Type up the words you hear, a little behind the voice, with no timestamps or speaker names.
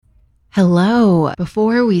Hello.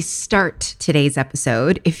 Before we start today's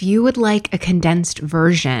episode, if you would like a condensed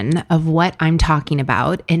version of what I'm talking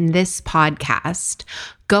about in this podcast,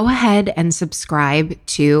 go ahead and subscribe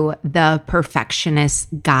to The Perfectionist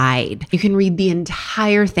Guide. You can read the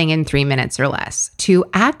entire thing in 3 minutes or less. To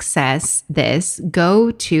access this,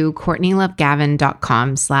 go to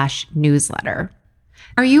CourtneyLoveGavin.com/newsletter.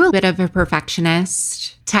 Are you a bit of a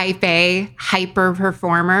perfectionist, type A, hyper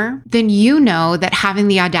performer? Then you know that having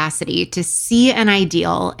the audacity to see an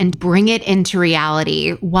ideal and bring it into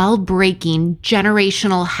reality while breaking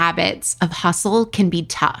generational habits of hustle can be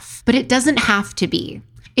tough, but it doesn't have to be.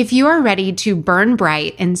 If you are ready to burn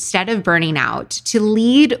bright instead of burning out, to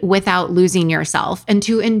lead without losing yourself, and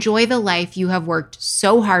to enjoy the life you have worked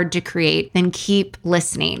so hard to create, then keep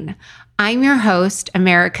listening. I'm your host,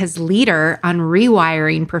 America's leader on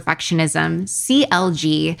rewiring perfectionism,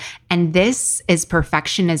 CLG, and this is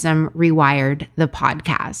Perfectionism Rewired, the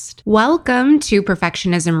podcast. Welcome to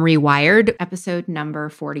Perfectionism Rewired, episode number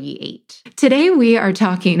 48. Today we are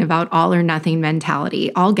talking about all or nothing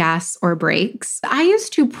mentality, all gas or brakes. I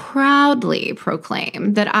used to proudly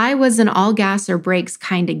proclaim that I was an all gas or brakes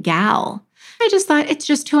kind of gal. I just thought it's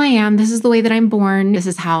just who I am. This is the way that I'm born. This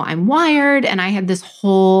is how I'm wired. And I had this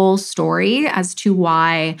whole story as to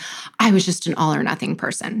why I was just an all or nothing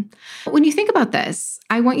person. When you think about this,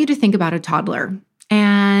 I want you to think about a toddler.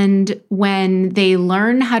 And when they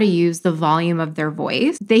learn how to use the volume of their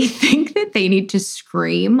voice, they think that they need to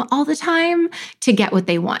scream all the time to get what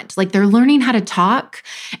they want. Like they're learning how to talk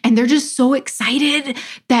and they're just so excited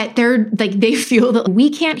that they feel that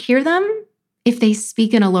we can't hear them if they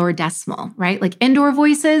speak in a lower decimal, right? Like indoor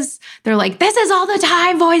voices, they're like, this is all the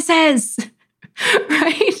time voices,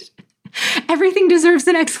 right? Everything deserves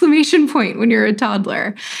an exclamation point when you're a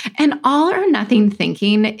toddler. And all or nothing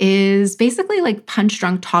thinking is basically like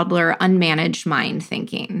punch-drunk toddler, unmanaged mind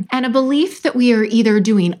thinking. And a belief that we are either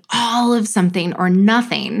doing all of something or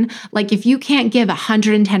nothing. Like if you can't give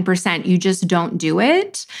 110%, you just don't do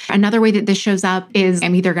it. Another way that this shows up is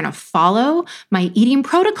I'm either going to follow my eating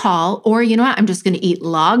protocol or, you know what, I'm just going to eat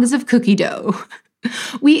logs of cookie dough.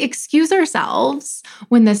 We excuse ourselves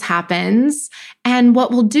when this happens. And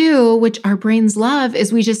what we'll do, which our brains love,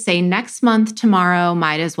 is we just say next month, tomorrow,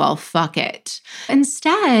 might as well fuck it.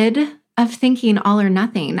 Instead of thinking all or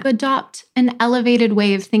nothing, adopt an elevated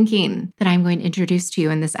way of thinking that I'm going to introduce to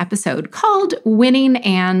you in this episode called winning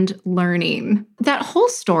and learning. That whole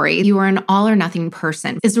story, you are an all or nothing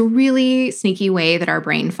person, is a really sneaky way that our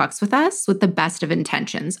brain fucks with us with the best of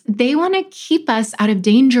intentions. They want to keep us out of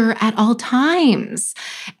danger at all times.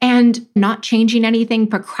 And not changing anything,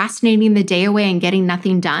 procrastinating the day away and getting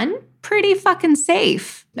nothing done, pretty fucking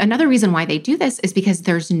safe. Another reason why they do this is because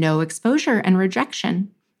there's no exposure and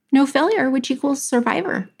rejection. No failure, which equals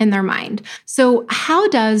survivor in their mind. So how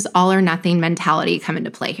does all or nothing mentality come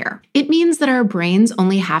into play here? It means that our brains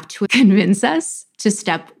only have to convince us to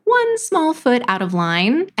step one small foot out of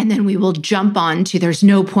line, and then we will jump on to there's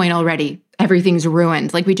no point already. Everything's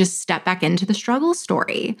ruined. Like we just step back into the struggle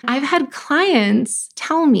story. I've had clients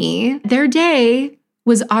tell me their day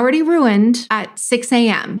was already ruined at 6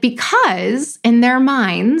 a.m. because in their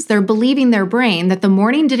minds, they're believing their brain that the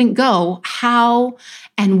morning didn't go how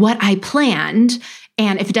and what I planned.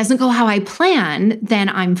 And if it doesn't go how I plan, then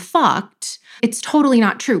I'm fucked. It's totally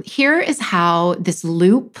not true. Here is how this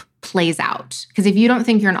loop plays out. Because if you don't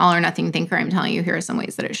think you're an all or nothing thinker, I'm telling you, here are some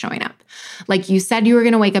ways that it's showing up. Like you said you were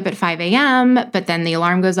going to wake up at 5 a.m., but then the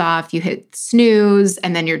alarm goes off, you hit snooze,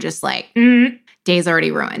 and then you're just like, day's already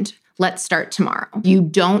ruined. Let's start tomorrow. You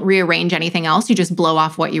don't rearrange anything else. You just blow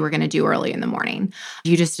off what you were going to do early in the morning.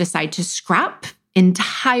 You just decide to scrap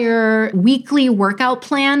entire weekly workout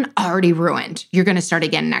plan, already ruined. You're going to start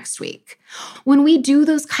again next week. When we do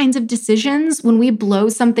those kinds of decisions, when we blow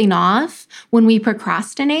something off, when we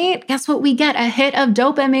procrastinate, guess what we get? A hit of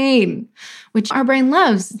dopamine, which our brain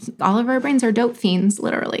loves. All of our brains are dope fiends,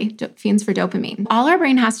 literally, dope fiends for dopamine. All our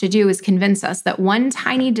brain has to do is convince us that one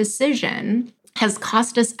tiny decision has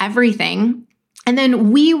cost us everything. And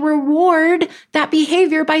then we reward that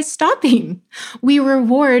behavior by stopping. We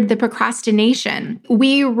reward the procrastination.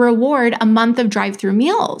 We reward a month of drive-through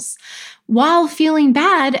meals while feeling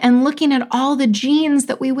bad and looking at all the genes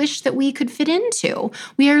that we wish that we could fit into.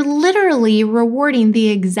 We are literally rewarding the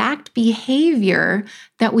exact behavior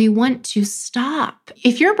that we want to stop.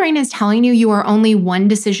 If your brain is telling you you are only one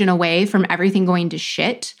decision away from everything going to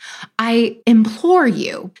shit, I implore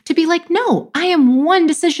you to be like, no, I am one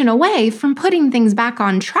decision away from putting things back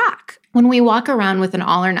on track. When we walk around with an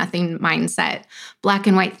all or nothing mindset, black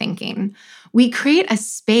and white thinking, We create a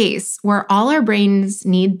space where all our brains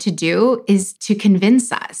need to do is to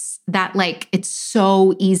convince us that it's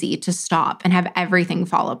so easy to stop and have everything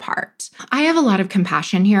fall apart. I have a lot of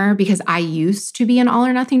compassion here because I used to be an all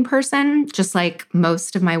or nothing person, just like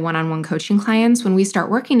most of my one-on-one coaching clients. When we start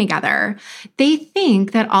working together, they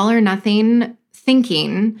think that all or nothing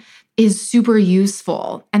thinking is super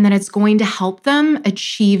useful and that it's going to help them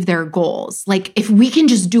achieve their goals. If we can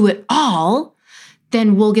just do it all,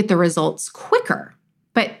 then we'll get the results quicker.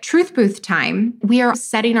 But truth booth time, we are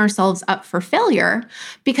setting ourselves up for failure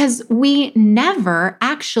because we never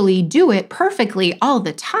actually do it perfectly all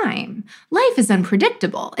the time. Life is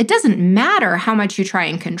unpredictable. It doesn't matter how much you try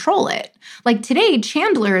and control it. Today,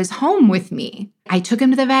 Chandler is home with me. I took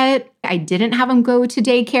him to the vet. I didn't have him go to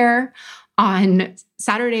daycare on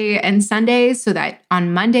Saturday and Sunday so that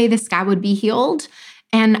on Monday the scab would be healed.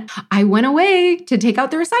 And I went away to take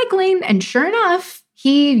out the recycling, and sure enough,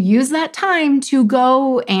 he used that time to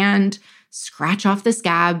go and scratch off the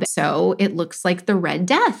scab so it looks like the Red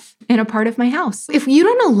Death in a part of my house. If you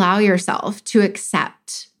don't allow yourself to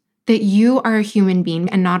accept that you are a human being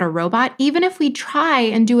and not a robot, even if we try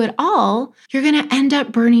and do it all, you're going to end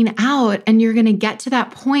up burning out, and you're going to get to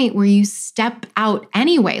that point where you step out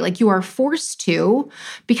anyway. You are forced to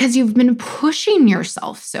because you've been pushing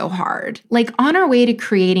yourself so hard. On our way to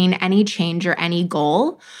creating any change or any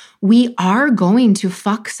goal, we are going to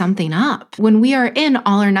fuck something up. When we are in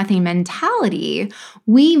all or nothing mentality,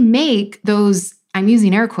 we make those, I'm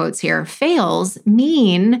using air quotes here, fails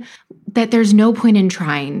mean that there's no point in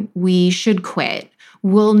trying. We should quit.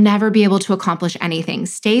 We'll never be able to accomplish anything.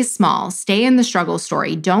 Stay small, stay in the struggle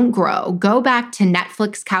story, don't grow. Go back to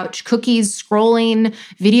Netflix couch, cookies, scrolling,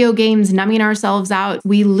 video games, numbing ourselves out.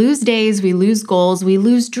 We lose days, we lose goals, we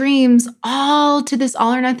lose dreams, all to this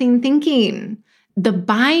all or nothing thinking. The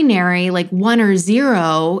binary, 1 or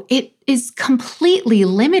 0, it is completely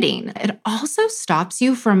limiting. It also stops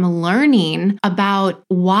you from learning about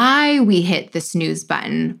why we hit the snooze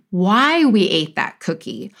button, why we ate that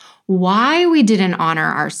cookie, why we didn't honor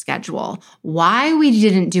our schedule, why we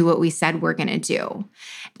didn't do what we said we're going to do.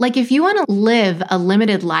 If you want to live a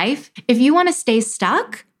limited life, if you want to stay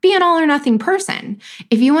stuck, be an all or nothing person.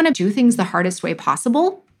 If you want to do things the hardest way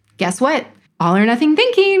possible, guess what? All or nothing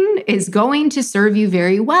thinking is going to serve you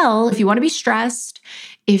very well. If you want to be stressed,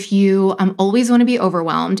 if you always want to be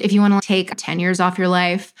overwhelmed, if you want to take 10 years off your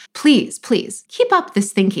life, please keep up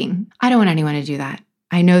this thinking. I don't want anyone to do that.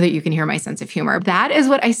 I know that you can hear my sense of humor. That is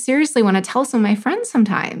what I seriously want to tell some of my friends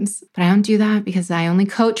sometimes. But I don't do that because I only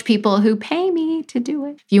coach people who pay me to do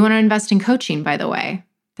it. If you want to invest in coaching, by the way,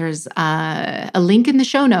 there's a link in the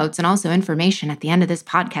show notes and also information at the end of this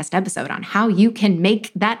podcast episode on how you can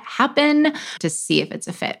make that happen to see if it's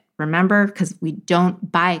a fit. Remember, because we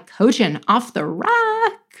don't buy coaching off the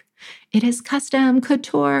rack. It is custom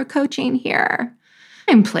couture coaching here.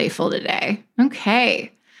 I'm playful today.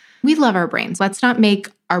 Okay. We love our brains. Let's not make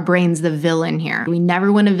our brains the villain here. We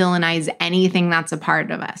never want to villainize anything that's a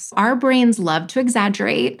part of us. Our brains love to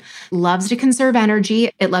exaggerate, loves to conserve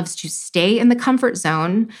energy. It loves to stay in the comfort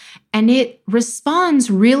zone, and it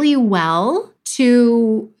responds really well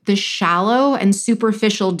to the shallow and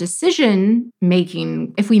superficial decision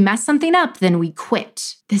making. If we mess something up, then we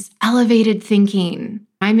quit. This elevated thinking,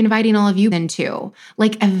 I'm inviting all of you into,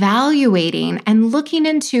 evaluating and looking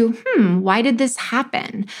into, why did this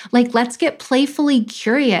happen? Let's get playfully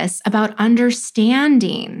curious about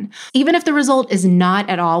understanding, even if the result is not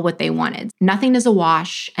at all what they wanted. Nothing is a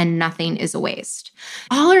wash and nothing is a waste.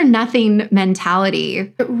 All or nothing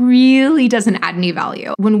mentality really doesn't add any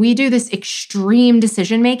value. When we do this extreme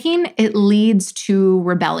decision making, it leads to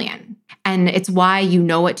rebellion. And it's why you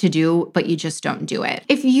know what to do, but you just don't do it.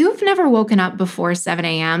 If you've never woken up before 7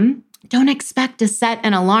 a.m., don't expect to set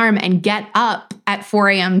an alarm and get up at 4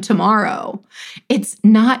 a.m. tomorrow. It's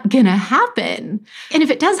not going to happen. And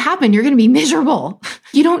if it does happen, you're going to be miserable.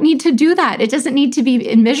 You don't need to do that. It doesn't need to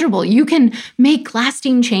be miserable. You can make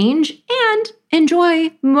lasting change and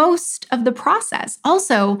enjoy most of the process.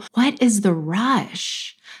 Also, what is the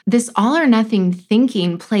rush? This all or nothing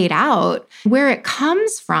thinking played out, where it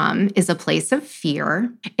comes from is a place of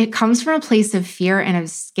fear. It comes from a place of fear and of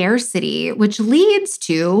scarcity, which leads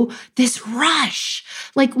to this rush.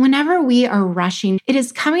 Whenever we are rushing, it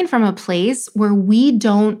is coming from a place where we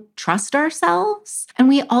don't trust ourselves. And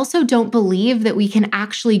we also don't believe that we can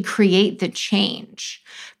actually create the change.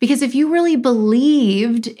 Because if you really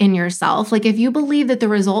believed in yourself, if you believe that the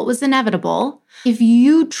result was inevitable, if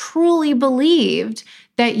you truly believed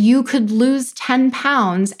that you could lose 10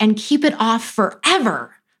 pounds and keep it off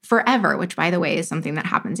forever, forever, which by the way is something that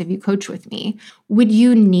happens if you coach with me, would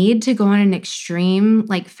you need to go on an extreme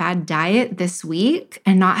like fad diet this week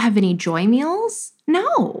and not have any joy meals?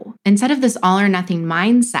 No. Instead of this all or nothing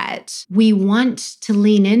mindset, we want to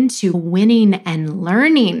lean into winning and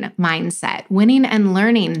learning mindset. Winning and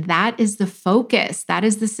learning, that is the focus. That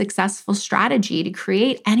is the successful strategy to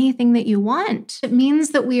create anything that you want. It means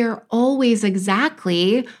that we are always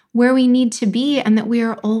exactly where we need to be and that we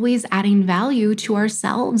are always adding value to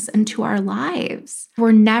ourselves and to our lives.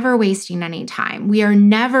 We're never wasting any time. We are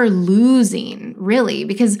never losing, really,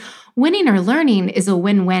 because winning or learning is a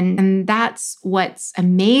win-win. And that's what's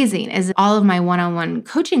amazing is all of my one-on-one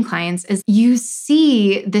coaching clients is you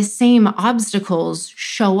see the same obstacles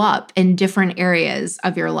show up in different areas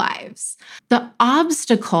of your lives. The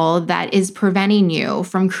obstacle that is preventing you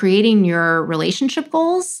from creating your relationship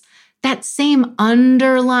goals, that same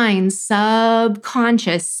underlying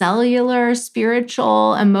subconscious, cellular,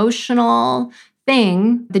 spiritual, emotional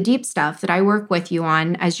thing, the deep stuff that I work with you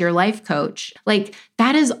on as your life coach, like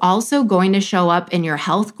that is also going to show up in your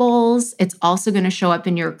health goals. It's also going to show up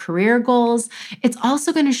in your career goals. It's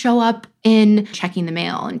also going to show up in checking the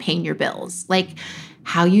mail and paying your bills. Like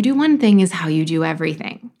how you do one thing is how you do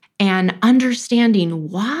everything. And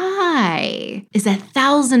understanding why is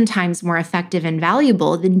 1,000 times more effective and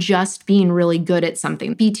valuable than just being really good at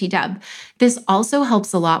something. BT-dub. This also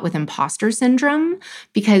helps a lot with imposter syndrome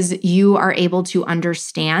because you are able to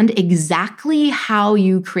understand exactly how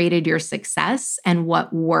you created your success and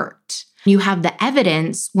what worked. You have the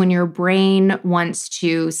evidence when your brain wants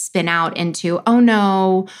to spin out into, oh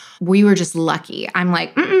no, we were just lucky. I'm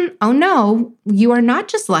like, oh no, you are not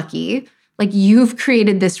just lucky. Like you've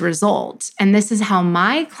created this result. And this is how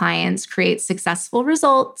my clients create successful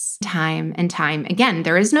results time and time again.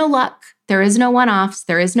 There is no luck. There is no one-offs.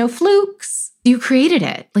 There is no flukes. You created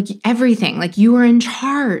it, like everything, like you were in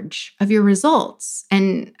charge of your results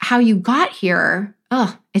and how you got here.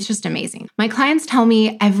 Oh, it's just amazing. My clients tell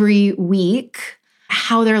me every week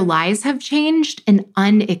how their lives have changed in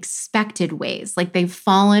unexpected ways. Like they've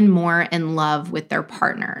fallen more in love with their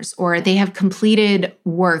partners, or they have completed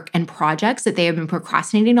work and projects that they have been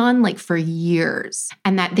procrastinating on like for years,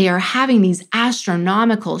 and that they are having these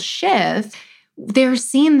astronomical shifts. They're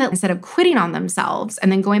seeing that instead of quitting on themselves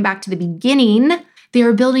and then going back to the beginning, they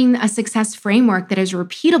are building a success framework that is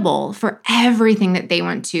repeatable for everything that they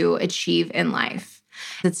want to achieve in life.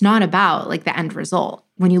 It's not about like the end result.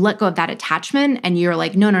 When you let go of that attachment and you're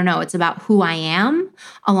like, no, it's about who I am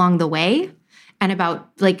along the way and about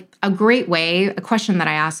like a great way, a question that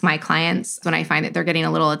I ask my clients when I find that they're getting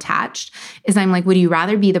a little attached is I'm like, would you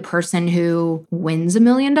rather be the person who wins $1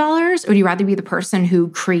 million or would you rather be the person who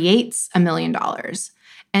creates $1 million?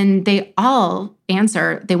 And they all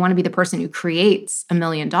answer, they want to be the person who creates $1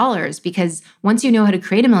 million because once you know how to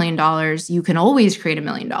create $1 million, you can always create $1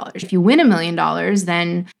 million. If you win $1 million,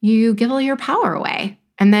 then you give all your power away.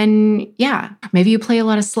 And then, yeah, maybe you play a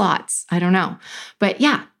lot of slots. I don't know. But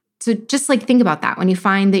yeah, so just like think about that when you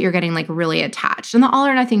find that you're getting like really attached. And the all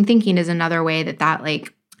or nothing thinking is another way that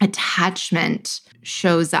like attachment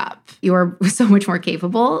shows up. You're so much more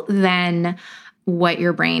capable than what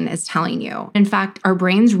your brain is telling you. In fact, our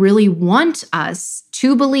brains really want us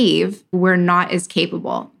to believe we're not as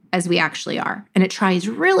capable as we actually are. And it tries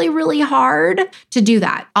really, really hard to do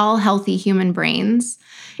that. All healthy human brains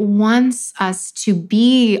wants us to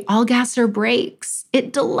be all gas or brakes.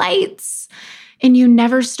 It delights in you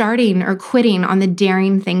never starting or quitting on the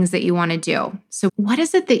daring things that you want to do. So what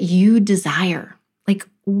is it that you desire? Like,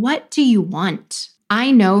 what do you want?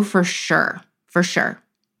 I know for sure.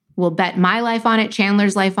 We'll bet my life on it,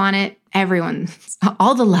 Chandler's life on it, everyone's,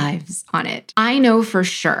 all the lives on it. I know for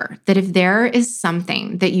sure that if there is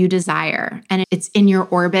something that you desire and it's in your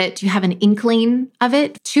orbit, you have an inkling of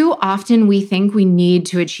it, too often we think we need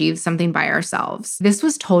to achieve something by ourselves. This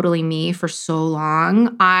was totally me for so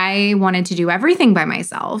long. I wanted to do everything by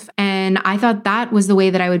myself, and I thought that was the way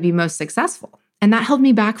that I would be most successful. And that held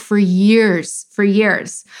me back for years. At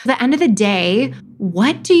the end of the day,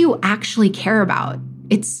 what do you actually care about?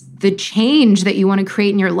 It's the change that you want to create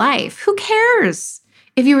in your life. Who cares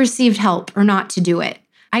if you received help or not to do it?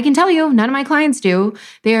 I can tell you, none of my clients do.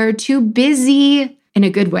 They are too busy, in a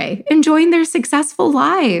good way, enjoying their successful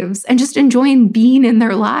lives and just enjoying being in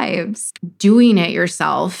their lives. Doing it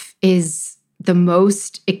yourself is the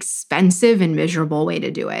most expensive and miserable way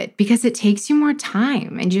to do it because it takes you more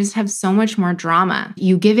time and you just have so much more drama.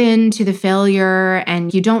 You give in to the failure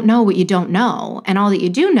and you don't know what you don't know. And all that you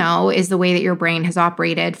do know is the way that your brain has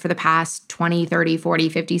operated for the past 20, 30, 40,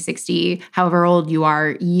 50, 60, however old you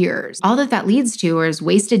are, years. All that leads to is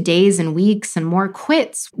wasted days and weeks and more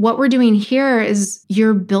quits. What we're doing here is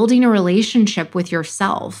you're building a relationship with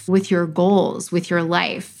yourself, with your goals, with your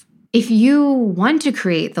life. If you want to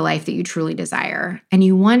create the life that you truly desire and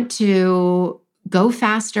you want to go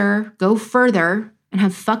faster, go further, and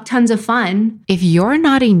have fuck tons of fun, if you're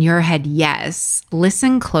nodding your head yes,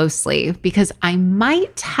 listen closely because I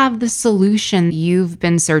might have the solution you've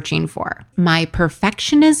been searching for. My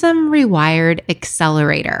Perfectionism Rewired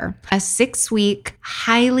Accelerator, a 6-week,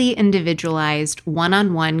 highly individualized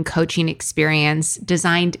one-on-one coaching experience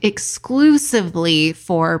designed exclusively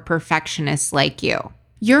for perfectionists like you.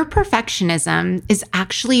 Your perfectionism is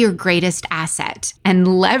actually your greatest asset, and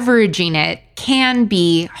leveraging it can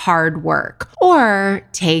be hard work or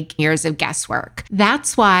take years of guesswork.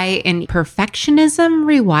 That's why in Perfectionism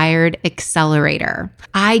Rewired Accelerator,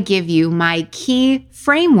 I give you my key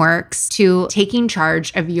frameworks to taking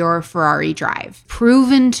charge of your Ferrari drive,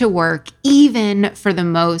 proven to work even for the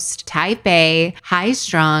most type A,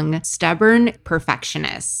 high-strung, stubborn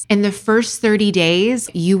perfectionists. In the first 30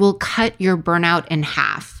 days, you will cut your burnout in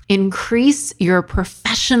half, increase your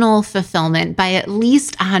professional fulfillment by at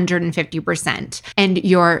least 150%, and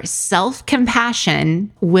your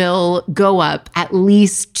self-compassion will go up at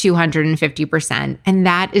least 250%. And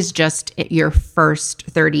that is just your first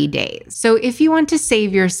 30 days. So if you want to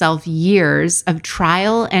save yourself years of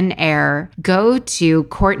trial and error, go to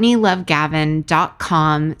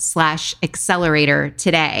CourtneyLoveGavin.com/accelerator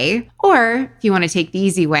today. Or if you want to take the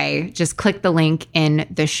easy way, just click the link in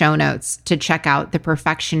the show notes to check out the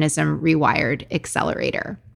Perfectionism Rewired Accelerator.